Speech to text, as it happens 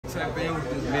Tap in with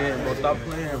this man, bro. Stop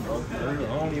playing, bro. I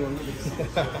don't even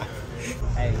look at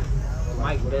Hey,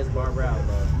 Mike, best barber out,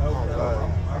 bro.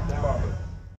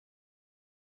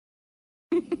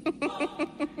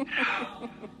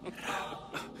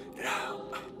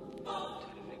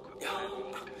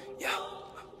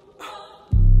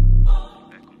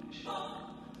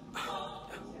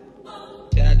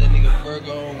 Got that nigga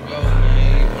Virgo on go,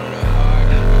 man. He one of the hard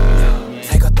man.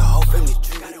 Take out the whole family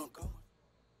tree. I don't go.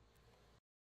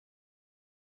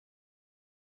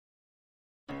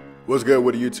 What's good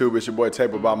with the YouTube? It's your boy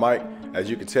TaperByMike. As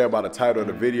you can tell by the title of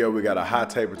the video, we got a hot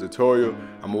taper tutorial.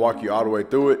 I'm gonna walk you all the way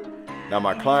through it. Now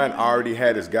my client already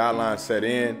had his guidelines set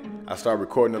in. I started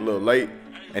recording a little late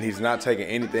and he's not taking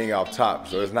anything off top.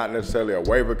 So it's not necessarily a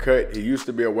waver cut. He used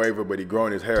to be a waver, but he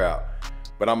growing his hair out.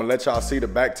 But I'm gonna let y'all see the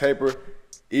back taper.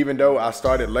 Even though I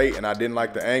started late and I didn't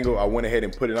like the angle, I went ahead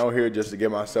and put it on here just to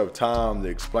give myself time to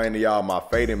explain to y'all my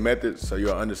fading methods so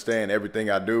you'll understand everything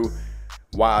I do,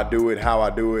 why I do it, how I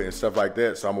do it, and stuff like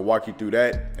that. So I'm gonna walk you through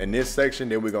that in this section,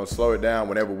 then we're gonna slow it down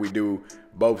whenever we do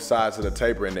both sides of the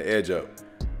taper and the edge up.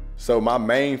 So my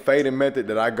main fading method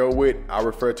that I go with, I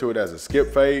refer to it as a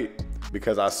skip fade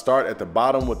because I start at the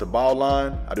bottom with the ball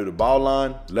line. I do the ball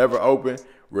line, lever open,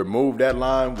 remove that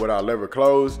line with our lever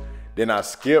closed, then I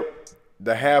skip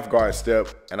the half guard step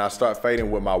and I start fading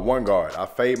with my one guard. I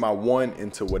fade my one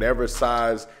into whatever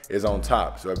size is on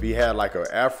top. So if he had like an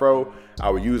afro, I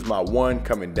would use my one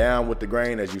coming down with the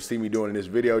grain as you see me doing in this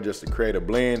video just to create a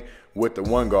blend with the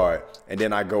one guard. And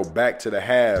then I go back to the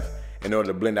half in order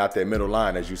to blend out that middle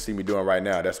line as you see me doing right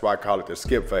now. That's why I call it the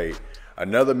skip fade.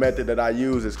 Another method that I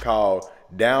use is called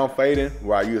down fading,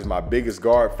 where I use my biggest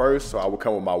guard first. So I would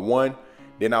come with my one,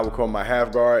 then I would come with my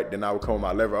half guard, then I would come with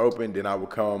my lever open, then I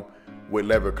would come with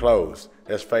lever closed.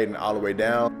 That's fading all the way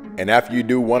down. And after you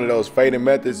do one of those fading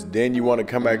methods, then you want to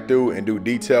come back through and do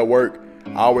detail work.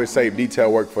 I always save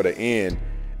detail work for the end.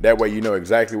 That way you know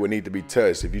exactly what needs to be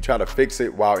touched. If you try to fix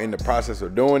it while in the process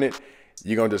of doing it,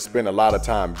 you're gonna just spend a lot of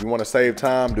time. If you want to save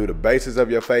time, do the basis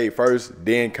of your fade first,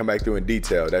 then come back through in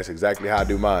detail. That's exactly how I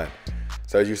do mine.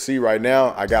 So as you see right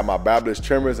now, I got my Babyliss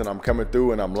trimmers and I'm coming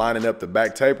through and I'm lining up the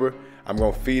back taper. I'm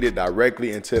gonna feed it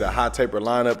directly into the hot taper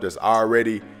lineup that's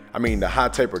already, the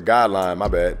hot taper guideline, my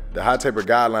bad. The hot taper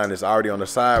guideline is already on the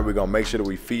side. We're gonna make sure that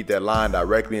we feed that line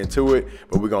directly into it,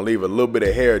 but we're gonna leave a little bit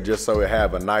of hair just so it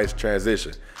have a nice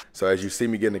transition. So as you see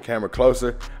me getting the camera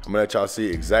closer, I'm gonna let y'all see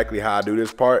exactly how I do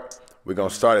this part. We're gonna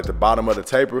start at the bottom of the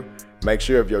taper. Make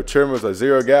sure if your trimmers are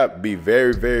zero gap, be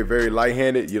very, very, very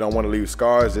light-handed. You don't wanna leave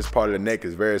scars. This part of the neck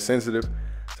is very sensitive.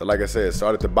 So like I said,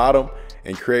 start at the bottom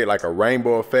and create like a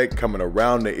rainbow effect coming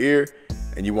around the ear.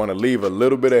 And you wanna leave a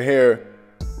little bit of hair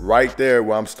right there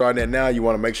where I'm starting at now. You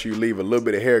wanna make sure you leave a little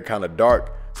bit of hair kind of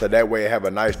dark so that way it have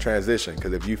a nice transition.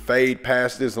 Because if you fade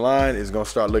past this line, it's gonna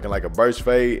start looking like a burst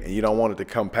fade and you don't want it to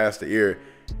come past the ear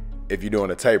if you're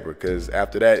doing a taper, because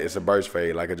after that it's a burst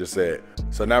fade like I just said.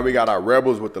 So now we got our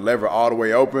rebels with the lever all the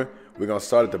way open. We're gonna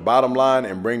start at the bottom line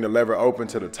and bring the lever open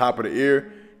to the top of the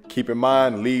ear. Keep in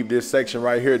mind, leave this section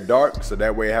right here dark so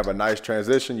that way it have a nice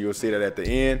transition. You'll see that at the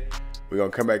end. We're gonna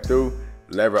come back through,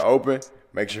 lever open,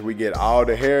 make sure we get all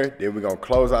the hair, then we're gonna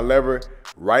close our lever.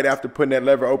 Right after putting that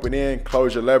lever open in,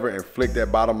 close your lever and flick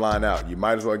that bottom line out. You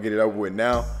might as well get it over with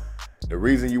now. The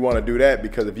reason you wanna do that,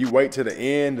 because if you wait to the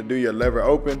end to do your lever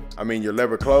open, your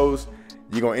lever closed,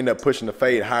 you're gonna end up pushing the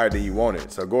fade higher than you want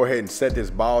it. So go ahead and set this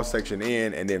ball section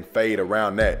in and then fade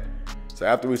around that. So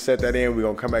after we set that in, we're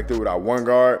gonna come back through with our one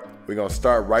guard. We're gonna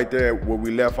start right there where we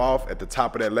left off at the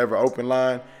top of that lever open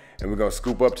line, and we're gonna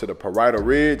scoop up to the parietal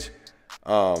ridge.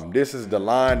 This is the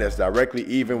line that's directly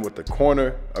even with the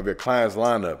corner of your client's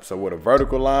lineup. So where the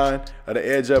vertical line of the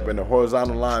edge up and the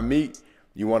horizontal line meet,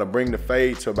 you wanna bring the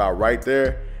fade to about right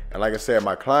there. And like I said,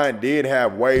 my client did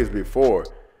have waves before,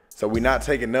 so we're not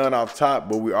taking none off top,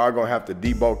 but we are gonna have to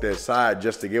debulk that side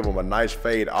just to give them a nice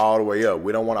fade all the way up.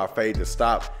 We don't want our fade to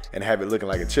stop and have it looking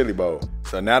like a chili bowl.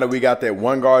 So now that we got that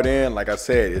one guard in, like I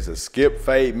said, it's a skip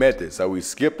fade method. So we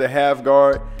skip the half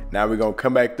guard. Now we're gonna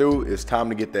come back through. It's time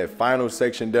to get that final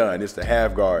section done. It's the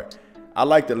half guard. I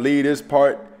like to leave this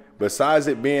part. Besides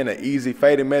it being an easy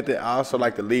fading method, I also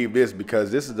like to leave this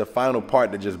because this is the final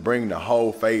part that just bring the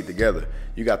whole fade together.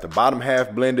 You got the bottom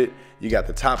half blended, you got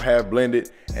the top half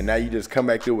blended, and now you just come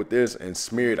back through with this and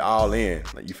smear it all in.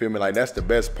 Like, you feel me? Like, that's the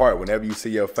best part whenever you see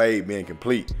your fade being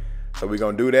complete. So we're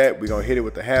gonna do that. We're gonna hit it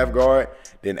with the half guard.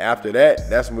 Then after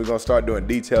that, that's when we're gonna start doing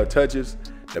detail touches.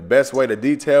 The best way to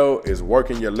detail is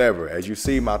working your lever. As you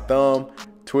see, my thumb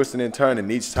twisting and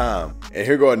turning each time. And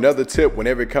here go another tip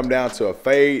whenever it come down to a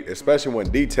fade, especially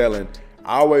when detailing.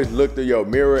 Always look through your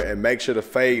mirror and make sure the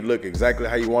fade look exactly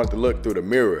how you want it to look through the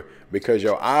mirror. because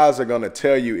your eyes are gonna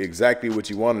tell you exactly what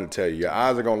you want them to tell you. Your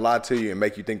eyes are gonna lie to you and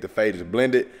make you think the fade is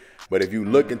blended. But if you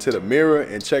look into the mirror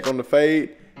and check on the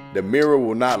fade, the mirror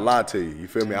will not lie to you. You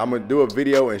feel me? I'm gonna do a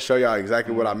video and show y'all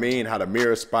exactly what I mean, how the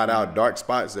mirror spot out dark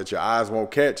spots that your eyes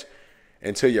won't catch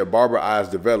until your barber eyes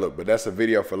develop. But that's a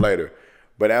video for later.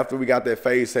 But after we got that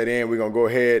fade set in, we're gonna go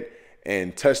ahead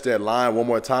and touch that line one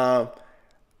more time.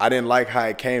 I didn't like how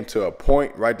it came to a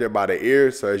point right there by the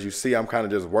ear. So as you see, I'm kind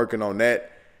of just working on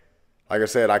that. Like I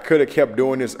said, I could have kept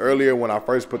doing this earlier when I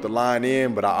first put the line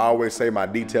in, but I always say my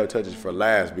detail touches for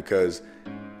last because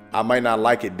I might not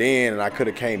like it then and I could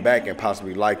have came back and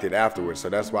possibly liked it afterwards. So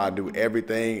that's why I do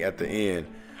everything at the end.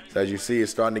 So as you see,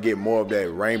 it's starting to get more of that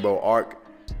rainbow arc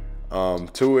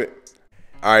to it.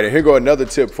 All right, and here go another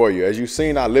tip for you. As you've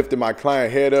seen, I lifted my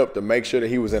client head up to make sure that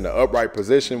he was in the upright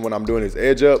position when I'm doing his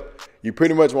edge up. You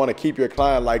pretty much want to keep your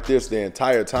client like this the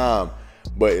entire time,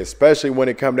 but especially when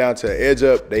it comes down to edge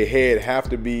up, their head have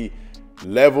to be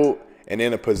leveled and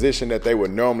in a position that they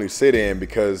would normally sit in,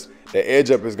 because the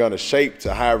edge up is going to shape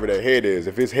to however their head is.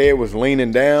 If his head was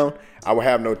leaning down, I would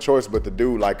have no choice but to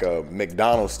do like a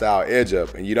McDonald's style edge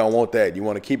up, and you don't want that. You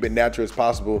want to keep it natural as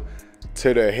possible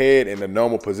to their head in the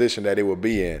normal position that it would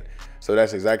be in. So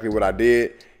that's exactly what I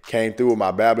did. Came through with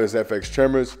my Babyliss Fx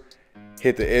Trimmers,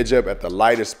 hit the edge up at the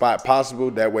lightest spot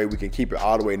possible. That way we can keep it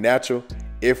all the way natural.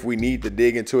 If we need to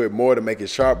dig into it more to make it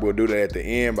sharp, we'll do that at the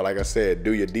end. But like I said,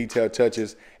 do your detail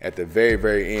touches at the very,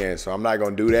 very end. So I'm not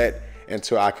gonna do that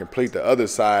until I complete the other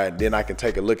side. Then I can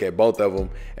take a look at both of them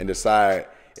and decide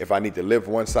if I need to lift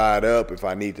one side up, if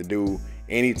I need to do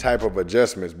any type of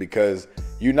adjustments, because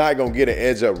you're not gonna get an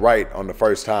edge up right on the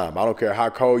first time. I don't care how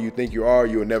cold you think you are,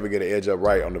 you'll never get an edge up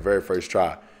right on the very first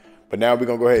try. But now we're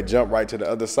gonna go ahead and jump right to the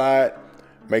other side.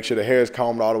 Make sure the hair is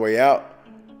combed all the way out.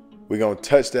 We're gonna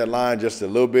touch that line just a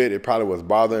little bit. It probably was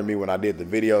bothering me when I did the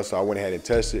video, so I went ahead and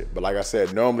touched it. But like I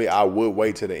said, normally I would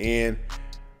wait to the end,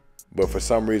 but for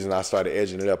some reason I started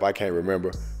edging it up. I can't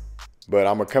remember. But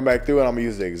I'm gonna come back through and I'm gonna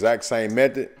use the exact same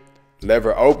method.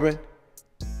 Lever open,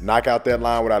 knock out that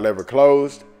line with our lever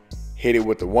closed, hit it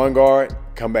with the one guard,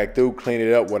 come back through, clean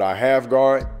it up with our half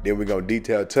guard. Then we're gonna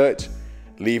detail touch.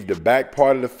 Leave the back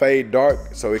part of the fade dark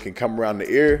so it can come around the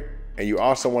ear. And you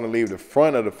also want to leave the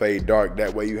front of the fade dark.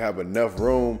 That way you have enough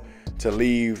room to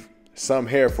leave some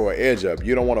hair for an edge up.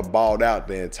 You don't want to bald out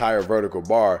the entire vertical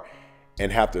bar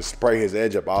and have to spray his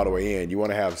edge up all the way in. You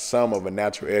want to have some of a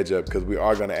natural edge up because we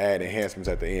are going to add enhancements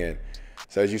at the end.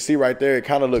 So as you see right there, it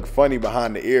kind of looked funny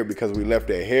behind the ear because we left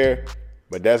that hair,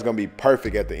 but that's going to be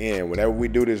perfect at the end. Whenever we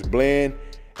do this blend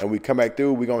and we come back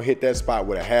through, we're going to hit that spot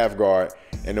with a half guard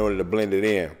in order to blend it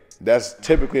in. That's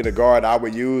typically the guard I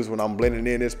would use when I'm blending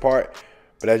in this part.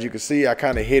 But as you can see, I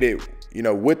kind of hit it, you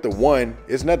know, with the one.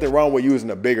 There's nothing wrong with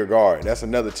using a bigger guard. That's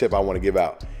another tip I want to give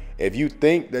out. If you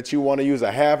think that you want to use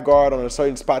a half guard on a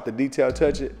certain spot to detail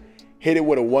touch it, hit it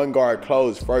with a one guard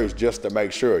closed first just to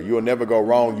make sure. You'll never go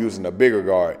wrong using a bigger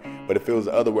guard. But if it was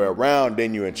the other way around,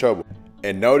 then you're in trouble.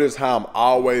 And notice how I'm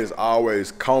always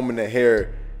combing the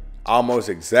hair almost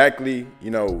exactly,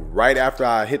 you know, right after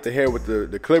I hit the hair with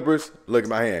the clippers. Look at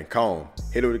my hand, comb.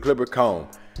 Hit it with the clipper, comb.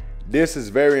 This is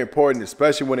very important,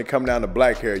 especially when it comes down to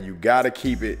black hair. You gotta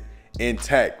keep it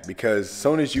intact because as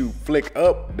soon as you flick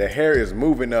up, the hair is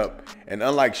moving up. And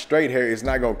unlike straight hair, it's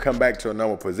not gonna come back to a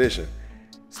normal position.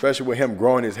 Especially with him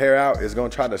growing his hair out, it's gonna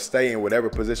try to stay in whatever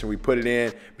position we put it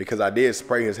in, because I did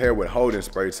spray his hair with holding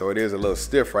spray, so it is a little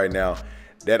stiff right now.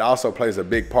 That also plays a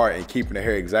big part in keeping the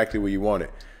hair exactly where you want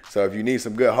it. So if you need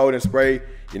some good holding spray,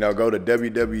 you know, go to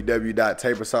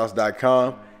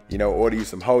www.tapersauce.com, you know, order you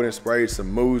some holding spray, some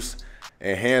mousse,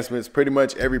 enhancements. Pretty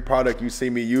much every product you see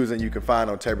me using, you can find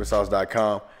on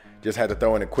tapersauce.com. Just had to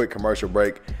throw in a quick commercial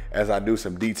break as I do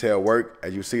some detail work.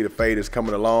 As you see, the fade is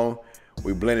coming along.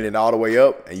 We blended it all the way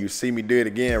up, and you see me do it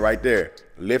again right there.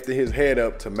 Lifted his head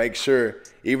up to make sure,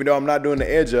 even though I'm not doing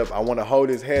the edge up, I want to hold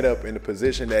his head up in the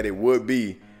position that it would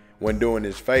be when doing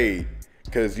this fade.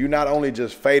 Because you not only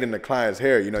just fading the client's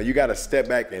hair, you know, you got to step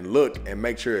back and look and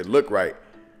make sure it look right.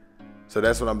 So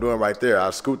that's what I'm doing right there.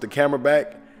 I'll scoot the camera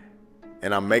back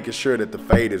and I'm making sure that the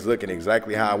fade is looking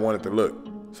exactly how I want it to look.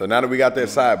 So now that we got that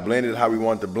side blended how we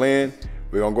want it to blend,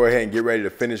 we're gonna go ahead and get ready to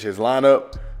finish his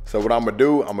lineup. So what I'm gonna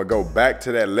do, I'm gonna go back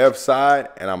to that left side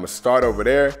and I'm gonna start over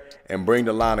there and bring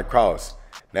the line across.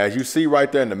 Now as you see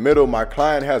right there in the middle, my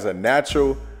client has a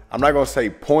natural, I'm not gonna say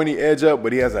pointy edge up,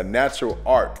 but he has a natural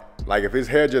arc. Like if his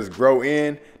hair just grow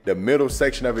in, the middle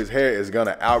section of his hair is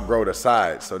gonna outgrow the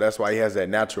sides. So that's why he has that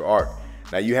natural arc.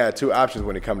 Now you have two options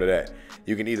when it comes to that.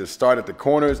 You can either start at the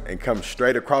corners and come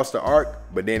straight across the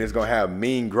arc, but then it's gonna have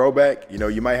mean grow back. You know,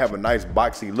 you might have a nice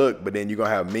boxy look, but then you're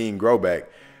gonna have mean grow back.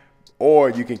 or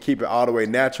you can keep it all the way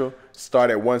natural.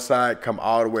 Start at one side, come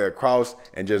all the way across,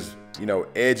 and just, you know,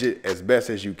 edge it as best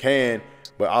as you can,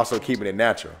 but also keeping it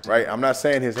natural, right? I'm not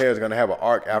saying his hair is gonna have an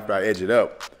arc after I edge it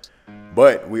up,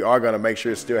 but we are gonna make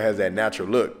sure it still has that natural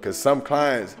look. Because some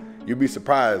clients, you'd be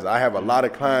surprised, I have a lot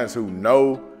of clients who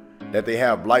know that they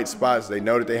have blight spots, they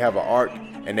know that they have an arc,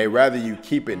 and they rather you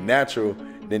keep it natural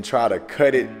than try to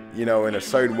cut it, you know, in a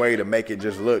certain way to make it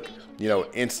just look, you know,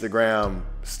 Instagram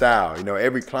style. You know,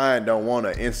 every client don't want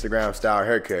an Instagram style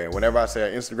haircut. And whenever I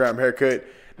say an Instagram haircut,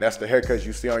 that's the haircuts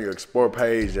you see on your explore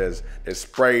page that's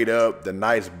sprayed up, the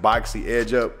nice boxy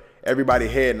edge up.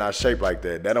 Everybody's head not shaped like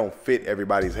that. That don't fit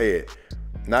everybody's head.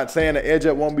 Not saying the edge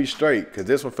up won't be straight, because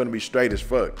this one's finna be straight as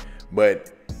fuck,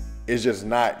 but it's just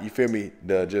not, you feel me,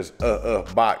 the just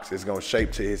box is gonna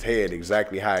shape to his head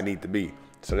exactly how it need to be.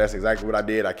 So that's exactly what I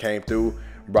did. I came through,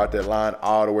 brought that line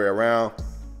all the way around,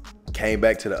 came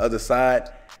back to the other side,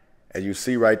 as you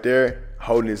see right there,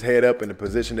 holding his head up in the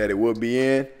position that it would be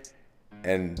in,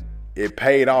 and it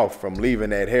paid off from leaving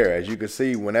that hair. As you can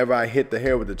see, whenever I hit the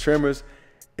hair with the trimmers,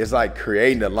 it's like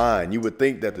creating a line. You would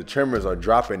think that the trimmers are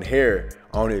dropping hair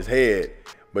on his head,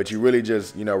 but you really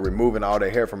just, you know, removing all the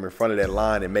hair from in front of that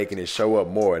line and making it show up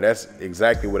more. That's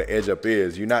exactly what an edge up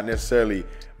is. You're not necessarily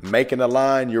making a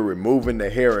line, you're removing the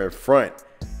hair in front,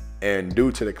 and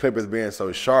due to the clippers being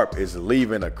so sharp, it's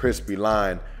leaving a crispy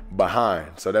line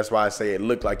behind. So that's why I say it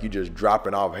looked like you just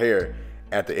dropping off hair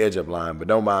at the edge up line, but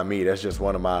don't mind me, that's just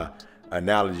one of my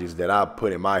analogies that I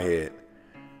put in my head.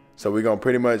 So we're gonna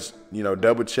pretty much, you know,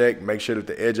 double check, make sure that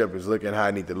the edge up is looking how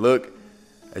I need to look.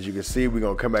 As you can see, we're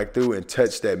gonna come back through and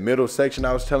touch that middle section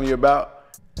I was telling you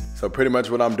about. So pretty much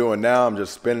what I'm doing now, I'm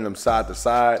just spinning them side to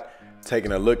side,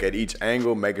 taking a look at each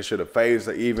angle, making sure the fades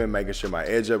are even, making sure my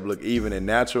edge up look even and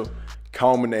natural,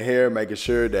 combing the hair, making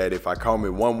sure that if I comb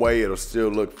it one way, it'll still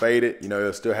look faded, you know,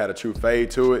 it'll still have a true fade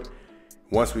to it.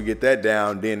 Once we get that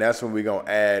down, then that's when we're gonna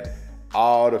add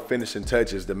all the finishing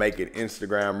touches to make it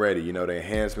Instagram ready, you know, the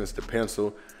enhancements, the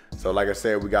pencil. So like I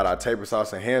said, we got our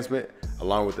Tapersauce enhancement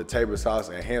along with the Tapersauce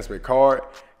enhancement card,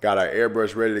 got our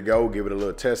airbrush ready to go, give it a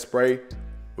little test spray.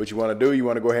 What you wanna do, you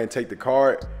wanna go ahead and take the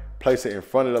card, place it in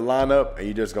front of the lineup, and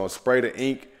you're just gonna spray the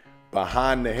ink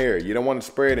behind the hair. You don't wanna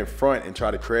spray it in front and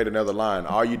try to create another line.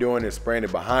 All you're doing is spraying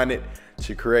it behind it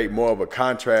to create more of a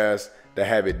contrast to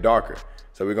have it darker.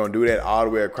 So we're gonna do that all the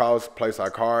way across, place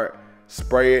our card,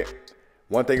 spray it.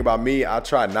 One thing about me, I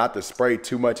try not to spray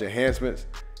too much enhancements.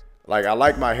 Like I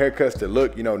like my haircuts to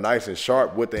look, you know, nice and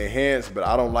sharp with the enhance, but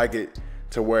I don't like it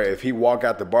to where if he walk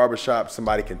out the barbershop,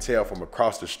 somebody can tell from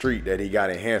across the street that he got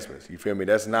enhancements. You feel me?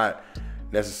 That's not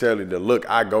necessarily the look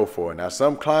I go for. Now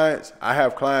some clients, I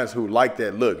have clients who like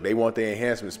that look. They want the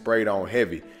enhancement sprayed on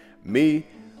heavy. Me,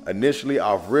 initially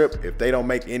off rip, if they don't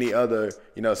make any other,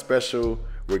 you know, special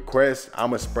requests,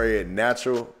 I'ma spray it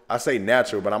natural. I say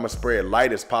natural, but I'ma spray it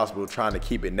light as possible, trying to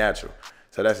keep it natural.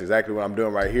 So that's exactly what I'm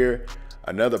doing right here.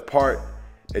 Another part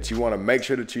that you wanna make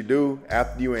sure that you do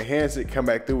after you enhance it, come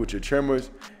back through with your trimmers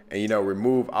and, you know,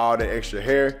 remove all the extra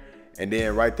hair. And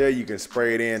then right there, you can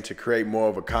spray it in to create more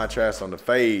of a contrast on the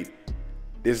fade.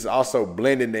 This is also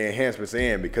blending the enhancements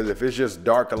in, because if it's just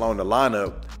dark along the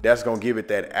lineup, that's gonna give it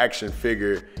that action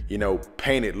figure, you know,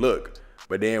 painted look.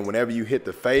 But then whenever you hit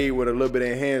the fade with a little bit of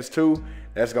enhance too,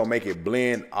 that's gonna make it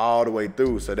blend all the way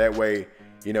through. So that way,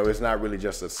 you know, it's not really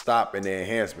just a stop in the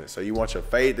enhancement. So you want your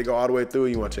fade to go all the way through,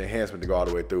 you want your enhancement to go all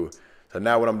the way through. So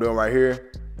now what I'm doing right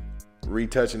here,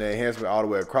 retouching the enhancement all the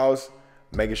way across,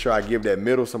 making sure I give that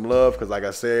middle some love, because like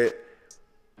I said,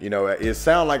 you know, it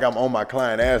sounds like I'm on my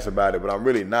client ass about it, but I'm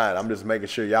really not. I'm just making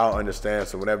sure y'all understand.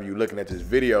 So whenever you're looking at this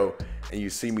video and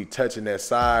you see me touching that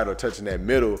side or touching that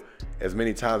middle as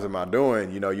many times am I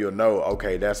doing, you know, you'll know,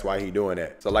 okay, that's why he doing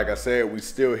that. So like I said, we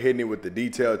still hitting it with the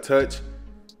detailed touch,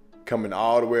 coming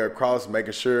all the way across,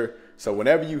 making sure. So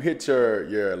whenever you hit your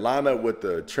lineup with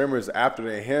the trimmers after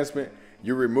the enhancement,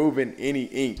 you're removing any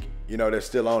ink, you know, that's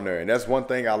still on there. And that's one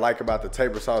thing I like about the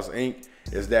Tapersauce ink,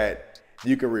 is that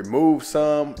you can remove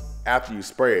some after you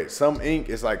spray it. Some ink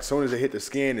is like, as soon as it hit the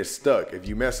skin, it's stuck. If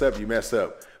you mess up, you mess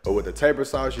up. But with the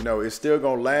Tapersauce, you know, it's still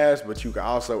gonna last, but you can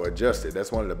also adjust it.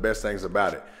 That's one of the best things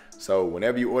about it. So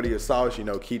whenever you order your sauce, you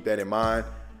know, keep that in mind.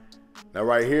 Now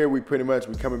right here, we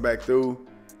coming back through,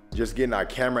 just getting our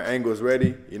camera angles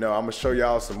ready. You know, I'm gonna show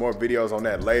y'all some more videos on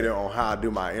that later, on how I do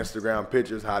my Instagram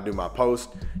pictures, how I do my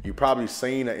posts. You probably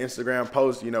seen an Instagram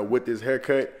post, you know, with this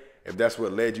haircut, if that's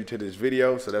what led you to this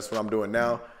video. So that's what I'm doing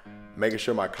now, making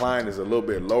sure my client is a little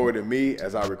bit lower than me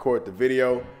as I record the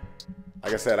video.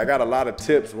 Like I said, I got a lot of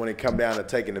tips when it comes down to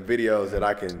taking the videos that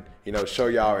I can, you know, show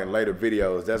y'all in later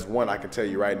videos. That's one I can tell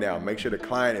you right now. Make sure the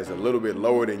client is a little bit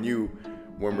lower than you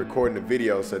when recording the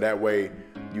video, so that way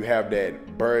you have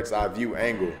that bird's eye view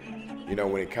angle, you know,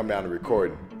 when it come down to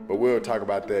recording. But we'll talk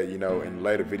about that, you know, in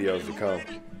later videos to come.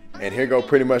 And here go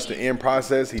pretty much the end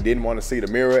process. He didn't want to see the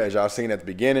mirror, as y'all seen at the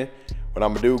beginning. What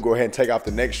I'm gonna do, go ahead and take off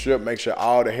the neck strip, make sure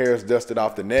all the hair is dusted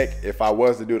off the neck. If I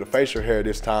was to do the facial hair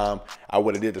this time, I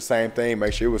would have did the same thing,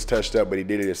 make sure it was touched up, but he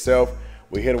did it himself.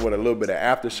 We hit him with a little bit of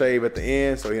aftershave at the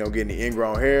end so he don't get any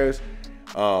ingrown hairs.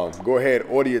 Go ahead,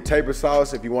 order your taper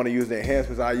sauce if you want to use the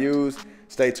enhancements I use.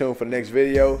 Stay tuned for the next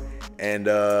video, and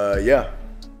yeah.